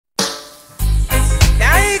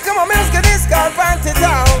more music, this called Panty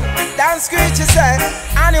Town. Dan Screechie say,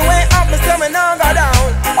 anyway up, me still me now go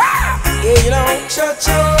down. Wow! Yeah, you know,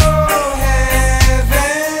 cho-cho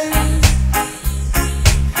heaven,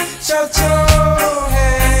 cho-cho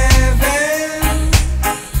heaven.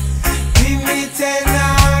 Give me 10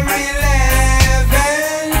 or 11.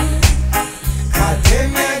 God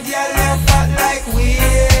damn ya, girl, you fat like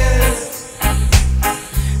wheels.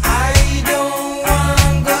 I don't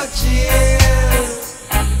want go chill.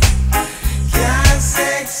 Can't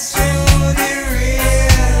sex through the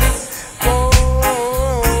real. Oh,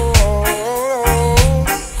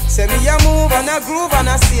 say me a move and a groove and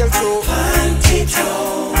a sail through Panty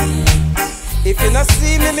Town. If you not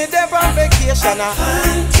see me, me dey on vacation.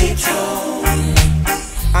 Panty Town.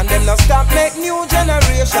 And them not stop make new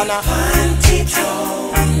generation. Panty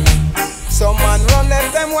Town. Some man run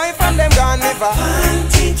left them wife and them gone never.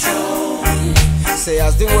 Panty Town. Say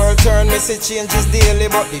as the world turn, me see changes daily,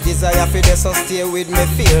 but the desire for this so stay with me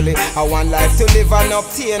fairly. I want life to live and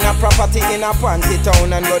obtain a property in a Panty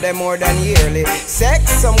Town and go there more than yearly.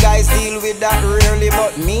 Sex, some guys deal with that rarely,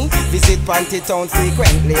 but me visit Panty Town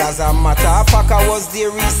frequently. As a matter of fact, I was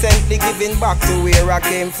there recently, giving back to where I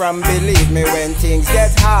came from. Believe me, when things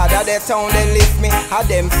get hard at the town, they lift me. How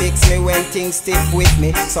them fix me when things stiff with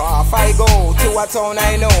me. So off I go to a town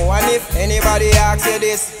I know, and if anybody asks you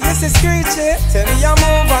this, this is Screechie. Tell me a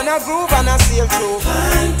move and a groove and a sail through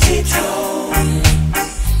Panty Town.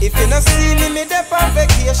 If you not see me, me dey on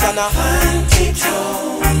vacation. Panty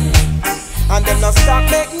Town. And them not stop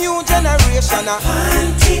make new generation.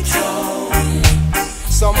 Panty Town.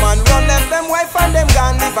 Some man run left them wife and them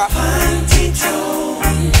gone live. Panty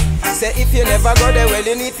Town. Say if you never go there, well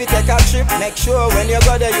you need to take a trip. Make sure when you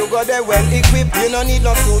go there well equipped. You don't need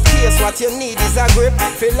no suitcase, what you need is a grip.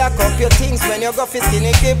 Fill lock up your things when you go for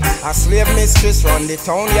skinny kip. A slave mistress run the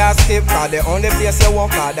town, you skip. Cause the only place you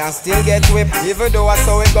walk hard and still get whipped. Even though I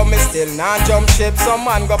saw it go, me still not jump ship. Some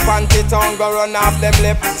man go Panty Town, go run off them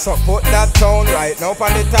lip. So put that town right now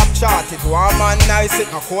on the top chart. It warm and nice, it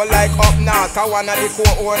not cold like up north. I one of the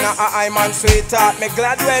co-owner, I man sweetheart. Me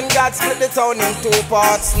glad when God split the town in 2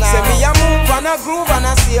 parts now. Say me a move and a groove and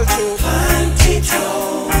a sail through Panty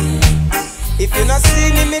Town. If you not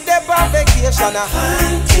see me, me dey on vacation.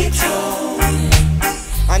 Panty Town.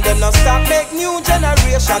 And them not stop make new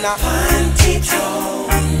generation. Panty Town.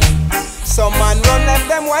 Some man run left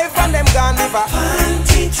them wife and them gone live.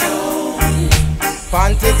 Panty Town.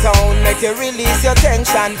 Panty Town, make you release your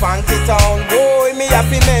tension. Panty Town, boy, me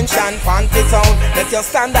happy mention. Panty Town, let you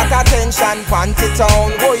stand at attention. Panty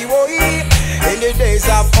Town, boy, boy. In the days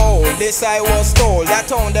of old, this I was told, that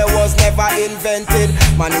town there was never invented.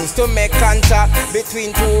 Man used to make contact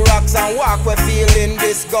between 2 rocks and walk with feeling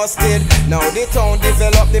disgusted. Now the town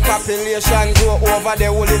develop, the population grow over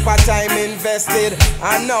the whole heap of time invested.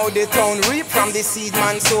 And now the town reap from the seed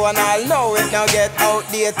man so and all know it now get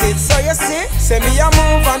outdated. So you see, say me a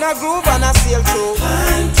move and a groove and a sail through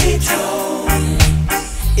Panty Town.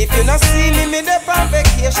 If you not see me, me dey on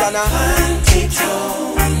vacation. Panty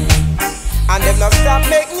Town. And them not stop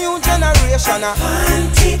make new generation.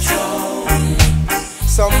 Panty Town.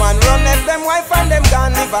 Some man run left them wife and them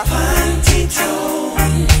gone live. Panty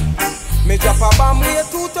Town. Me drop a bomb weigh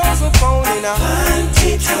 2,000 pound in a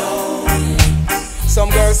Panty Town. Some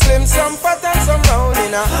girls slim, some fat and some round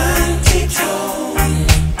in a Panty Town.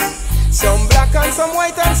 Some black and some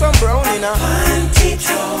white and some brown in a Panty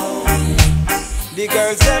Town. The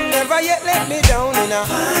girls them never yet let me down in a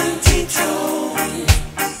Panty Town.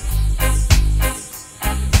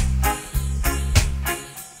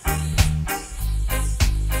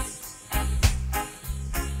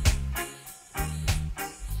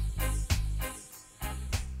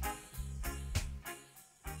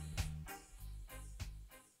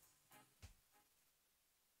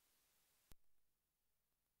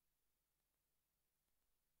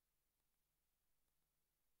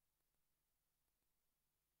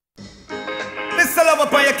 Still up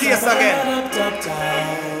upon your case again.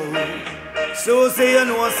 Susie, you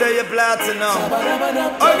know, say you're platinum.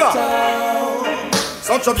 I got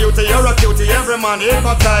such a beauty, you're a cutie, every man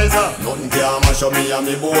hypnotizer. Nothing can mash up me and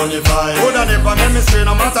me bonify. Coulda never make me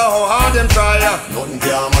scream, no matter how hard them try. Nothing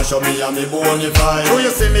can mash up me and me bonify. Do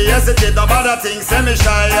you see me hesitate about the things, say me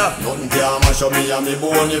shy. Nothing can mash up me and me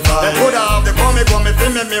bonify. They coulda have the come me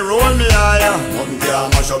feel me roll me higher. Nothing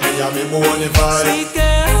can mash up me and me bonify. Sweet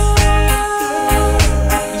girl,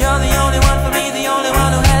 you're the only one for me, the only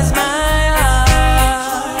one who has my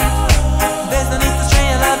heart. There's no need to stray,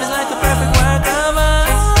 your love is like a perfect work of art.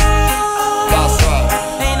 That's right.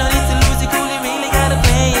 Ain't no need to lose it cool, you really gotta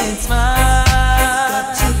play it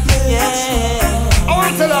smart. Yeah. I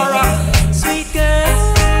want to Laura. Sweet girl,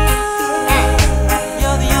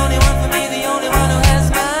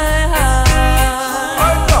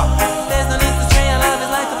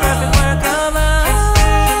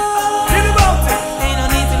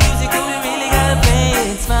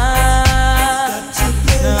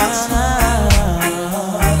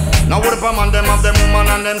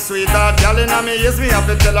 and them sweetheart. Girl inna me ears, me have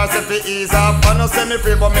to tell her say fi ease up. I no say me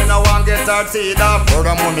free, but me no want get her teeth off.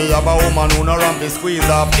 Furthermore, me have a woman who no ramp fi squeeze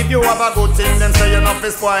up. If you have a good thing, them say you not fi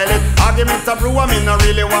spoil it. Argument a brew, me no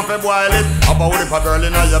really want fi boil it. About if a girl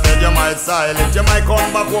inna your bed, you might style it. You might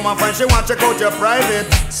come back home and find she want check out your private.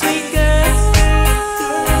 Sweet girl,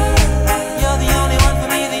 you're the only one for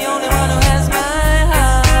me, the only one who has my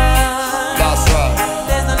heart. That's right.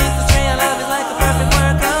 There's no need to stray, our love is like a perfect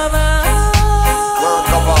work of art.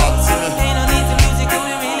 Work of art, see me. Ain't no need to lose it, 'cause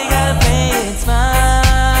we really gotta play it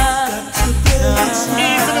smart.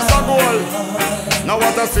 Easy to some goal. Now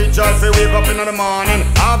what a sweet joy fi wake up in the morning.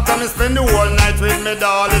 After me spend the whole night with me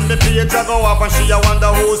darling. Me page a go up and she a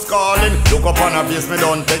wonder who's calling. Look up on her face, me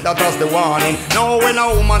don't take that as the warning. Now when a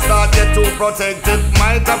woman start get too protective,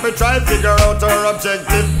 might have to try figure out her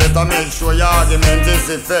objective. Better make sure your argument is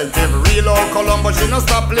effective. Real old Columbo, she no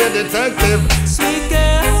stop play detective. Sweet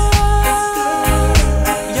girl,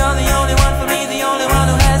 you're the only one for me, the only one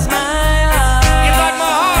who has my heart. You got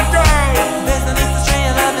my heart, girl. There's no need to stray,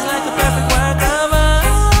 your love is like a perfect work of art.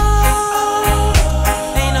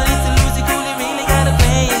 Ain't no need to lose it, cool, you really gotta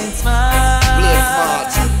play it smart. Play smart.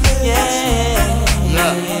 Yeah.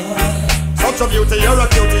 Such a beauty, you're a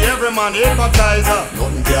cutie, every man hypnotize her.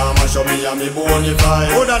 Nothing can mash up me and me bonify.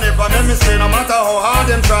 Coulda never make me stay no matter how hard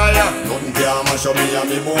them try. Nothing can mash up me and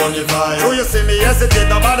me bonify. So you see me hesitate,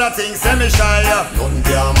 no bother things, say me shy. Nothing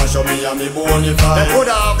can mash up me and me bonify. They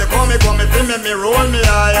coulda have the come fi make me roll me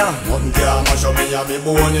higher. Nothing can mash up me and me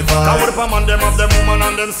bonify. Cause with a man them have them woman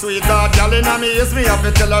and them sweetheart. Girl inna me ears, me have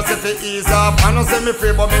to tell her say fi ease up. I no say me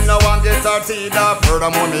free, but me no want get her teeth off.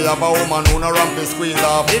 Furthermore, me have a woman who no ramp fi squeeze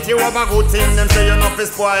up. If you have a good thing, them say you no fi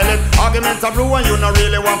spoil it. Argument a brew and you no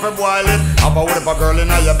really want fi boil it. About if a girl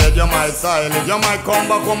inna your bed, you might style it. You might come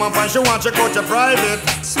back home and find she want check out your private.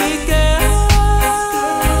 Sweet girl,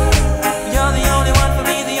 you're the only one for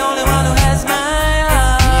me, the only one who has my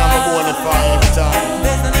heart. Me I'm a bonify every time.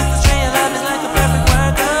 There's no need to stray, your love is like a perfect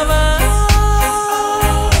work of art.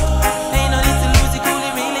 Ain't no need to lose it, cool,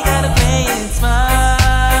 you really gotta play it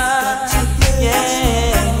smart. Yeah.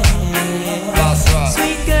 That's right.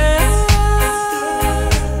 Sweet girl,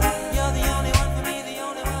 you're the only one for me, the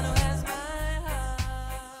only one who has my heart.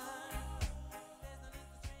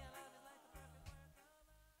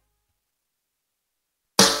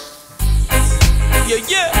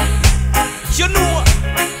 Yeah, you know.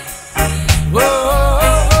 Whoa,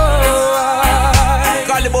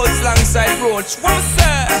 Collie Buddz alongside Roach. What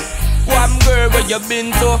say? One girl where you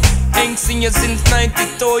been to? Ain't seen you since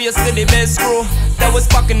 92. You still the best crew. That was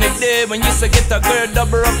back in the day when you used to get a girl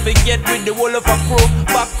double up and get with the whole of a crew.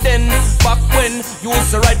 Back then, back when you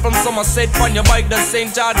used to ride from Somerset on your bike to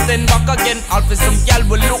St. George. Then back again, all for some gal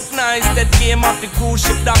will look nice. That came off the cruise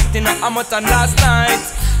ship docked in a Hamilton last night.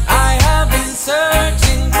 I have been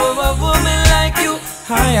searching for a woman like you,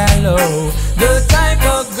 high and low. The type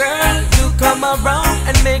of girl to come around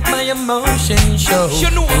and make my emotions show. You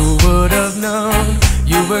know. Who would have known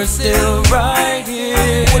you were still right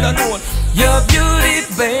here? Would have known. Your beauty,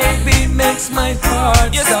 baby, makes my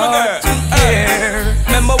heart Yes, start to my girl. care.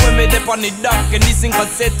 Remember when we dip on the dock and this thing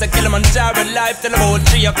cassette to Kilimanjaro live till about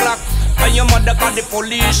 3 o'clock. And your mother called the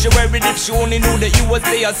police, she worried if she only knew that you was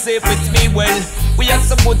there safe with me. Well, we had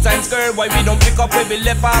some good times, girl, why we don't pick up where we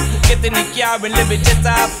left off? Get in the car and leave it jet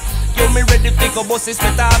off. Yo, me ready to pick up bus,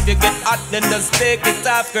 split off. You get hot, then just take it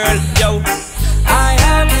off, girl, yo. I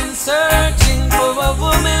have been searching for a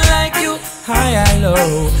woman like you, high and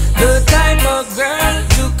low. The type of girl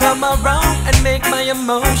to come around and make my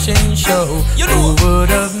emotions show. You know. Who would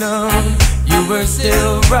have known you were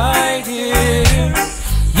still right here?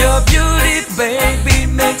 Your beauty, baby,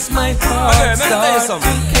 makes my heart start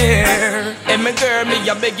to care. Hey, me girl, me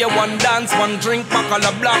a beg you one dance, one drink, back on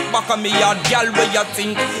the block, back on me yard, gal, where you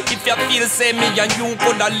think? If you feel say me and you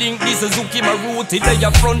coulda link, this is Zuki Maruti, there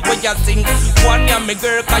your front where you think? One ya me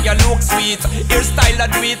girl, cause you look sweet, hairstyle a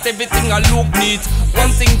do it, everything a look neat. One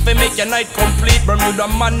thing for make your night complete, Bermuda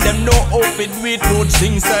man, them no outfit with road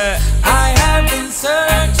things, I have been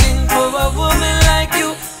searching for a woman like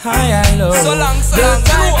you, high and low. So long, the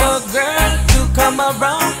type of girl to come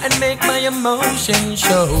around and make my emotions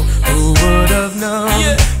show. Who would have known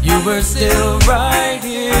you were still right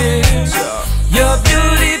here? Your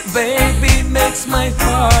beauty, baby, makes my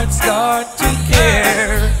heart start to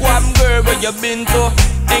care. One girl where you been to?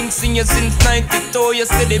 Ain't seen you since 92, you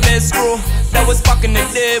still the best crew. That was back in the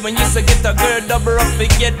day when you used to get a girl double up and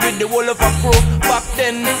get with the whole of a crew. Back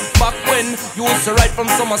then, back when you used to ride from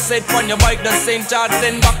Somerset on your bike to St. George.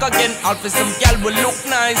 Then back again, all for some gal will look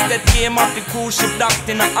nice. That came off the cruise ship docked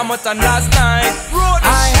in a Hamilton last night.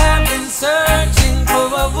 I have been searching for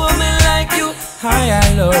a woman like you, high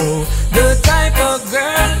and low. The type of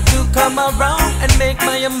girl to come around and make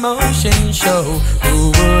my emotions show. Who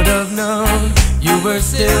would have known you were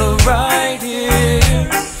still right here?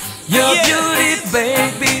 Your beauty,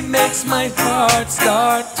 baby, makes my heart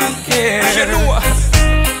start to care. You know,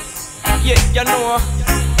 you know.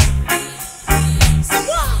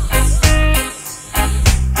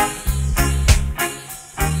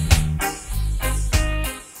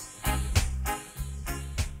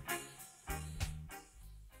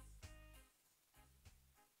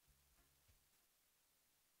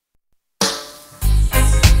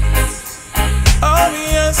 Oh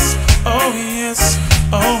yes, oh yes,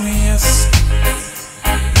 oh yes.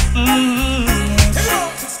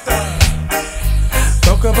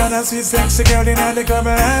 Talk about a sweet sexy girl in the club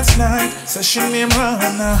last night. Says she named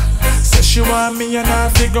Hannah. Says she want me and I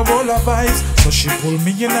figure all her vibes. So she pull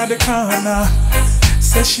me in the corner.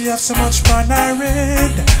 Says she have so much fun I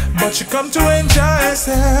read, but she come to enjoy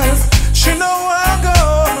herself. She know I go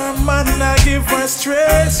home, her man I give her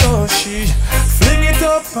stress. So she fling it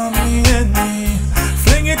up on me and me,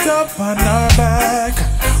 fling it up on her back.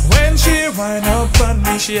 When she wind up on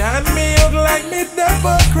me, she had me up like me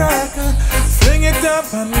double cracker. Fling it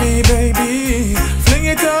up on me, baby, fling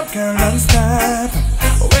it up, girl, and stop.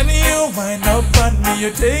 When you wind up on me,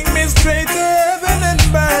 you take me straight to heaven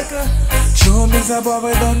and back. Show me a boy,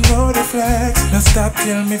 I don't know the flex. Now stop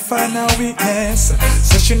till me find a weakness.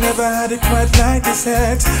 So she never had it quite like this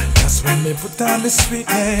yet. That's when me put on the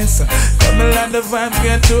sweetness. Come along, the vibes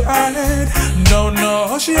get to her head. Don't know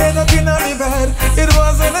how she end up in me bed. It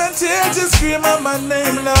wasn't until she screamed out my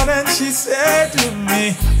name loud and she said to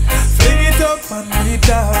me, fling it up on me,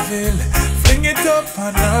 Daville, fling it up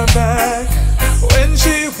on her back. When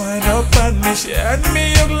she wind up on me, she had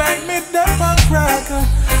me hooked like me double cracker.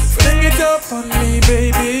 Fling it up on me,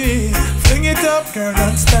 baby, fling it up, girl,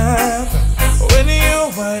 and stop. When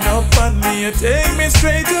you wind up on me, you take me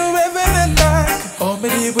straight to heaven and back. Oh, me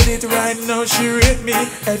deal with it right now, she rate me.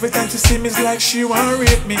 Every time she see me, it's like she want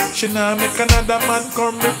rape me. She now make another man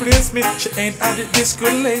come replace me. She ain't had it this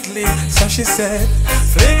good lately, so she said,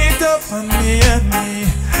 fling it up on me and me,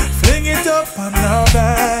 fling it up on her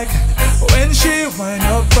back. When she wind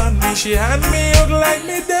up on me, she had me hooked like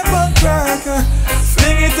me double cracker.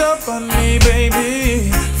 Fling it up on me,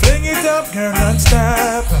 baby, fling it up, girl, and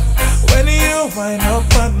stop. When you wind up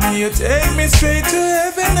on me, you take me straight to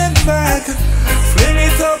heaven and back. Fling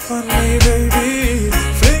it up on me, baby,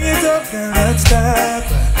 fling it up, girl, and stop.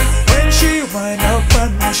 When she wind up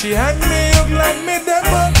on me, she had me hooked like me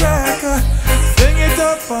double cracker. Fling it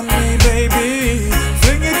up on me, baby,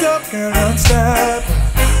 fling it up, girl, and stop.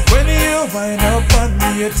 When you wind up on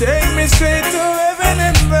me, you take me straight to heaven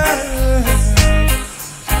and back.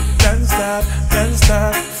 Don't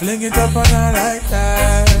stop, fling it up on her like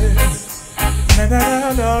that.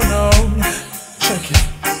 No, check it.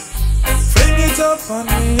 Fling it up on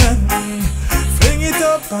me and me, fling it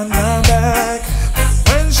up on her back.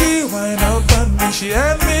 When she wind up on me, she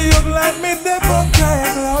had me hooked like me double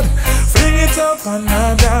crack loud. Fling it up on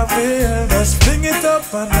her Daville, just fling it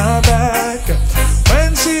up on her back.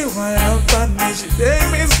 When she wind up on me, she take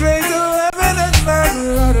me straight to heaven and back,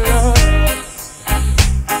 Lord, Lord.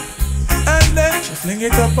 And then she fling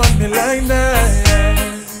it up on me like that.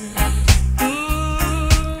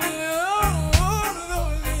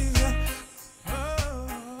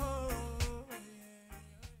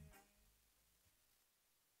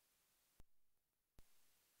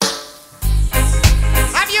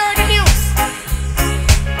 Have you heard the news?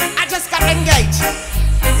 I just got engaged.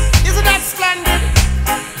 Isn't that splendid?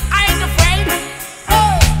 I ain't afraid.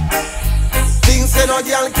 Oh. Things say no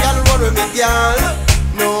girl can run with me, girl.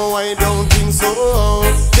 No, I don't think so.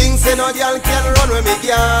 Things say no girl can run with me,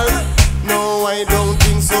 girl. No, I don't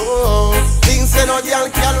think so. Things say no girl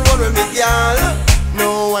can run with me, girl.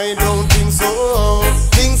 No, I don't think so.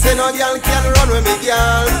 Things say no girl can run with me,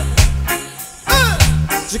 girl.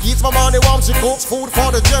 She keeps my money warm, she cooks food for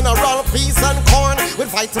the general. Peas and corn with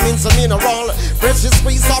vitamins and mineral. Fresh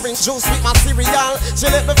squeezed orange juice with my cereal. She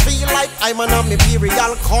let me feel like I'm an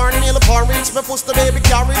imperial. Cornmeal porridge, me push the baby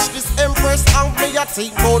carriage. This empress out me a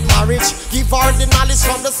think about marriage. Give her the knowledge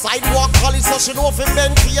from the sidewalk college, so she know if it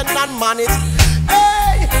been clean and manage.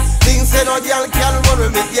 Hey! Things say no girl can run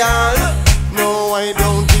with me, girl. No, I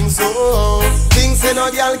don't think so. Things say no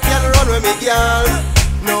girl can run with me, girl.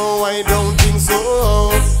 No, I don't think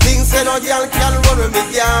so. Things say no girl can run with me,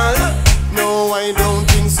 girl. No, I don't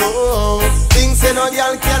think so. Things say no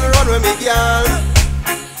girl can run with me, girl.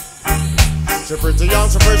 She pretty and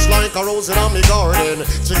she fresh like a rose in me garden.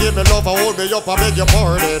 She give me love, I hold me up, I beg your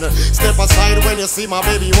pardon. Step aside when you see my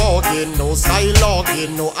baby walking. No style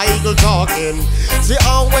locking, no idle talking. She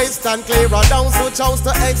always stand clear of down, so chose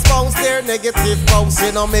to expose their negative posts.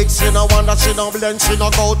 She no mix, she no wonder, she no blend, she no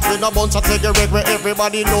go with a bunch of take it where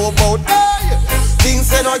everybody know about. Hey! Things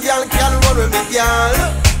say no girl can run with me, girl.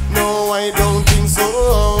 No, I don't think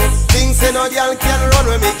so. Things say no girl can run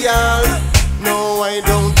with me, girl. No, I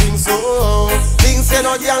don't think so. Things say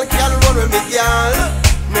no girl can run with me, girl.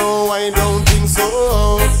 No, I don't think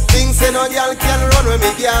so. Things say no girl can run with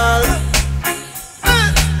me, girl.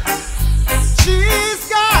 She's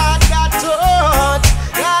got that touch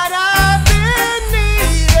that I've been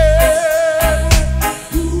needing.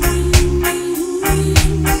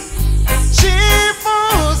 She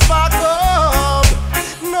moves back up.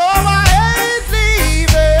 No, I ain't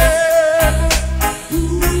leaving.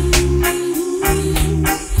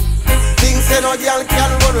 Things say no girl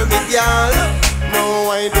can run with me, girl.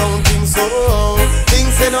 No, I don't think so.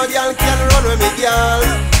 Things say no girl can run with me, girl.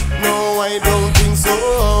 No, I don't think so.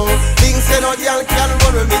 Things say no girl can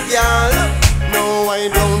run with me, girl. No, I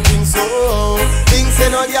don't think so. Things say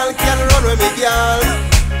no girl can run with me, girl.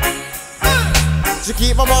 She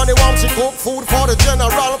keep my money warm, she cook food for the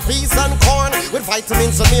general. Peas and corn with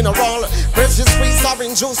vitamins and mineral. Precious squeeze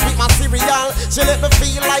orange juice with my cereal. She let me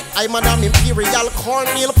feel like I'm an imperial.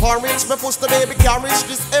 Cornmeal porridge, me push the baby carriage.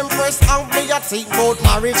 This empress and me a think about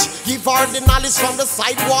marriage. Give her the knowledge from the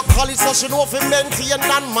sidewalk college, so she know if it maintain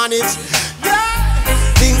and manage. Yeah!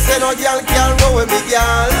 Things say no girl can roll with me,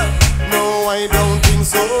 girl. No, I don't think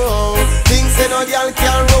so. Things say no girl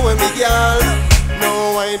can roll with me, girl.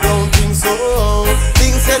 No, I don't think so.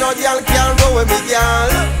 Things say no girl can roll with me,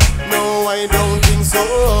 girl. No, I don't think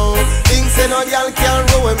so. Things say no girl can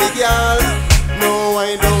roll with me, girl. No,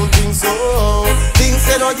 I don't think so. Things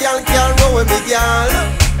say no girl can roll with me, girl.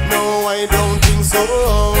 No, I don't think so.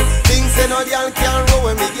 Things say no girl can roll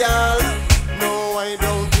with me, girl. No, I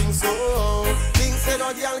don't think so. Things say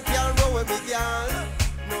no girl can roll with me, girl.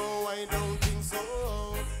 No, I don't think so.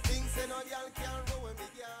 Things say no girl can roll with me,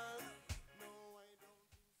 girl.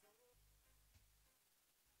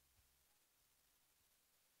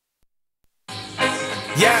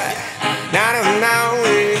 Yeah, now,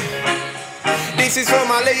 this is for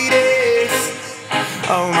my ladies,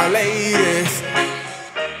 oh my ladies.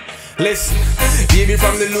 Listen, baby,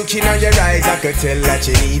 from the look in your eyes, I could tell that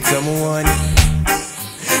you need someone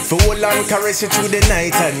for hold and caress you through the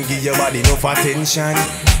night and give your body enough attention.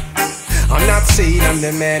 I'm not saying I'm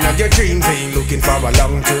the man of your dreams, ain't looking for a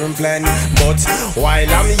long-term plan. But while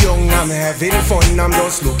I'm young, I'm having fun, I'm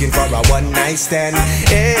just looking for a one-night stand.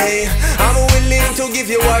 Hey, I'm willing to give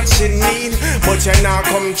you what you need, but you now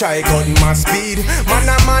come try cutting my speed. Man,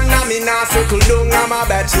 I'm in a circle down, I'm a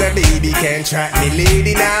bachelor, baby, can't track me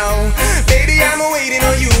lady now. Baby, I'm waiting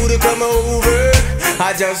on you to come over,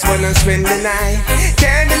 I just wanna spend the night.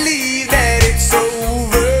 Can't believe that it's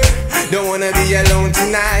over, don't wanna be alone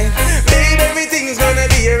tonight. Babe, everything's gonna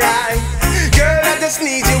be alright. Girl, I just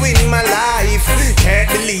need you in my life. Can't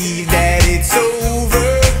believe that it's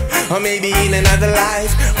over, or maybe in another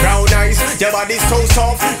life. Brown eyes, your body's so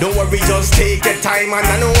soft. Don't worry, just take your time and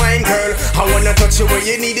unwind, girl. I wanna touch you where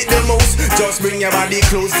you need it the most. Just bring your body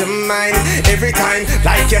close to mine. Every time,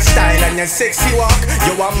 like your style and your sexy walk,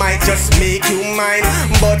 yo, I might just make you mine.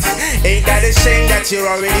 But ain't that a shame that you're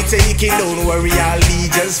already taking? Don't worry, I'll be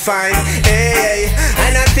just fine. Hey,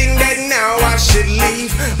 and I think that now I should leave.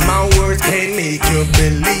 My words can't make you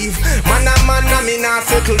believe. Man, I'm in a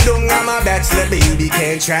circle down, I'm a bachelor, baby,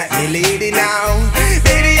 can't track me lady now.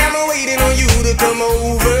 Baby, I'm waiting on you to come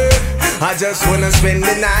over, I just wanna spend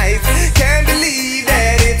the night. Can't believe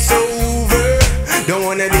that it's over, don't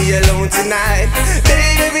wanna be alone tonight.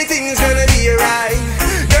 Babe, everything's gonna be alright.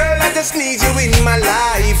 Girl, I just need you in my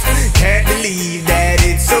life. Can't believe that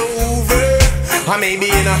it's over, I may be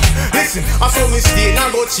in a... Listen, I saw me stay,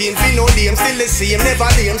 I go change, be no name, still the same, never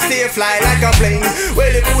lame, stay fly like a plane.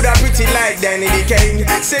 Well, you coulda pretty like Danny the Kane,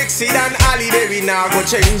 sexy than Ali Berry, now go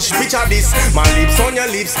change. Picture this, my lips on your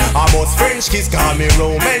lips, I bust French kiss, call me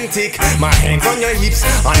romantic. My hands on your hips,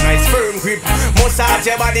 a nice firm grip, massage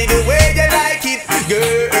your body the way you like it,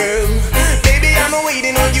 girl. Baby, I'm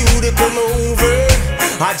waiting on you to come over,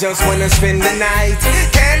 I just wanna spend the night.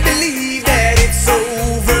 Can't believe that it's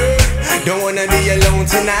over, don't wanna be alone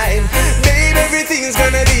tonight. Babe, everything's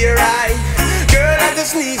gonna be alright. Girl, I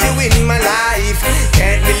just need you in my life.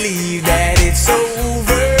 Can't believe that it's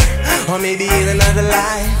over, or maybe in another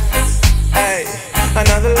life. Hey,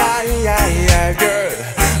 another life, yeah, yeah, girl.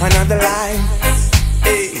 Another life,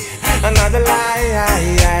 hey, another life, yeah,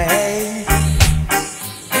 yeah, hey.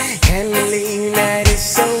 Can't believe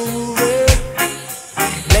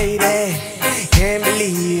lady, can't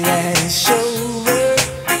believe that it's over.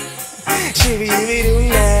 Shibby-doo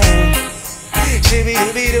now,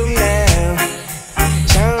 shibby-doo now.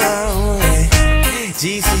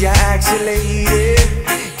 GC, I ask you, lady,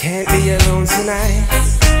 can't be alone tonight.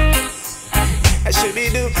 I should be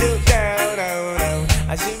doop doop down, down, down.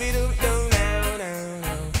 I should be doop down, down, down,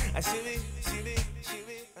 down. I should be doop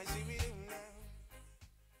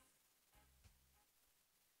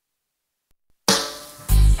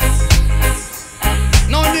down.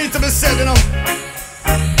 No need to be said, you know.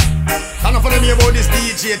 Enough of them hear about this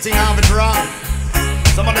DJ thing, have it wrong.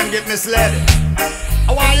 Some of them get misled.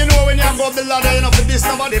 I want you know when you go up the ladder, you know, for this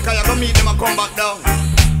nobody, cause you go meet them and come back down.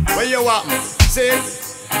 Where you at, man? See?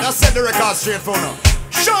 Let's set the record straight for now.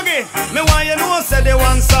 Shaggy, me want you know, say the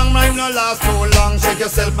one song might not last too long. Check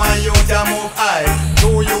yourself and you can move high.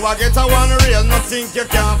 Do you a get a one real, nothing you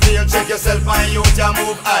can't feel. Check yourself and you can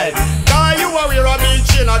move high. Cause you a wear a big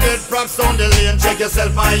chin, I get props on the lane. Check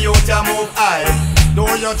yourself and you can move high. Do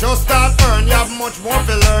you just start earn, you have much more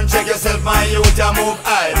to learn. Check yourself and you can move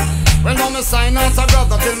high. When I'm a sign out a grab,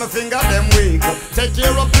 till my finger them weak. Take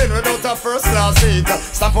your plane without a first class seat.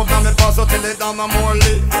 Stop up now me pass out till it down no more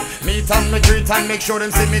leak. Meet and me greet and make sure them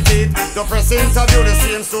see me teeth. The press interview, the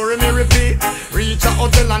same story me repeat. Reach a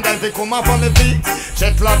hotel and then they come up on me feet.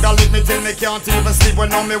 Check log a lick me till me can't even sleep. When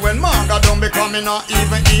on me when manga don't become me not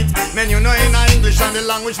even eat. Man you know in English and the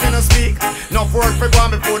language me no speak. Enough work for one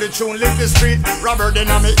before the tune lift the street. Robert in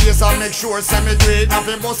on me ears and make sure send me do it.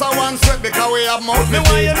 Nothing but a one sweat because we have mouth me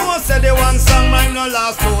why you know say the one song might not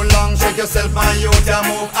last too long. Check yourself and you can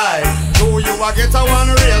move high. Do you a get a one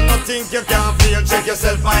real, nothing you can't feel. Check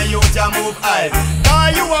yourself and you can move high.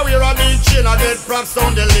 Cause you a wear a big chin, I get props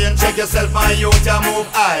on the lane. Check yourself and you can move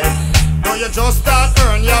high. Do you just start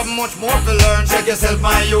earn, you have much more to learn. Check yourself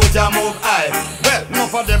and you can move high. Well,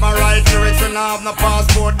 enough of them are right lyrics when I have no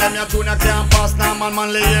passport. Them your tune you can't pass now,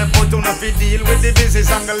 man lay airport. Do not fit deal with the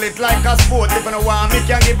business angle it like a sport. If you don't want me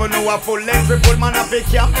can give you no a full length report. Man a big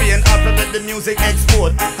campaign after let the music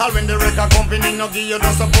export. All when the record company no give you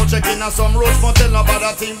no support. Check in a some roads but tell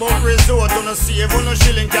nobody thing about resort. Do not save no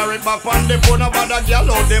shilling carry back on the phone. Nobody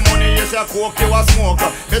girl out the money yes you coke you a smoke.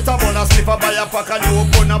 Better bun a slipper buy a pack and you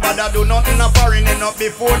open. Nobody do nothing a foreign enough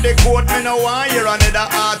before the court. Me no want hear another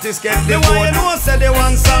artist get the vote. You know say the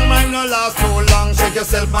one song might not last too long. Check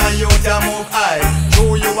yourself and you can move high.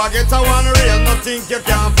 Do you a get a one real, nothing you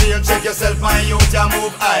can't feel. Check yourself and you can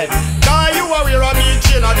move high. Cause you a wear a big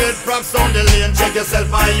chin, I get props on the lane. Check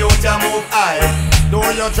yourself and you can move high. Do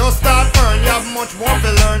you just start earn, you have much more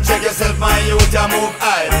to learn. Check yourself and you can move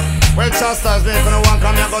high. Well, chastise me for no one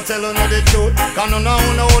come here go tell you no the truth. Cause no now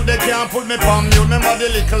know they can't put me palm you. Remember the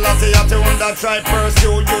little latte at the one that tried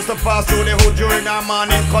pursue. Used to pass through the hood during our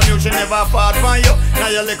morning commute. She never fought for you. Now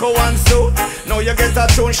you little one suit. Now you get a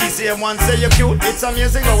tune, she say one say you cute. It's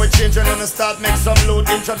amazing how we change when you start make some loot.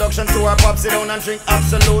 Introduction to our pop, sit down and drink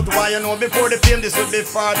absolute. Why you know before the fame this would be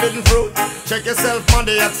forbidden fruit. Check yourself on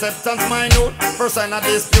the acceptance minute. First sign of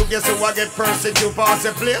dispute, guess who I get persecuted past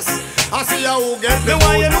your place. I see how who get the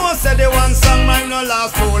why you know say the one song might not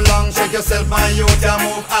last too long. Check yourself and you can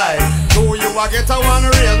move high. Do you a get a one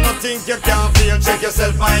real, nothing you can't feel. Check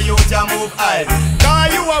yourself and you can move high.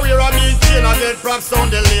 Cause you a wear a big chin, I get props on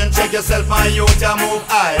the lane. Check yourself and you can move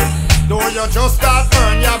high. Do you just start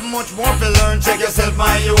earn, you have much more to learn. Check yourself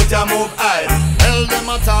and you can move high. Tell them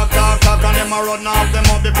a talk and them a run off them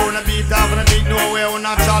up before the beat off. And the beat nowhere on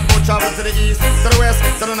a chat but travel to the east, to the west,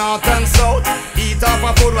 to the north and south. Eat off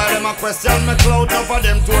a food while them a question me clout. Now for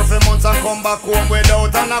them tour for months and come back home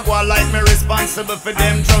without. And I go like me responsible for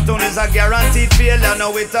them. Trout is a guaranteed failure,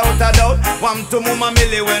 no without a doubt. One to mama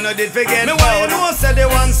milli when I did forget me why you know say the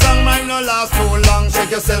one song might not last too long.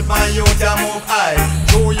 Check yourself and you can move high.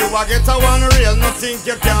 Do you a get a one real, nothing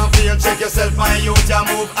you can't feel. Check yourself and you can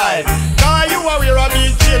move high. Cause you a wear a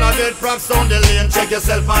big chin, I get props on the lane. Check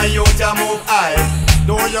yourself and you can move high.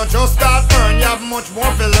 Do you just start earn, you have much more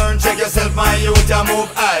to learn. Check yourself and you can move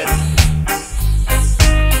high.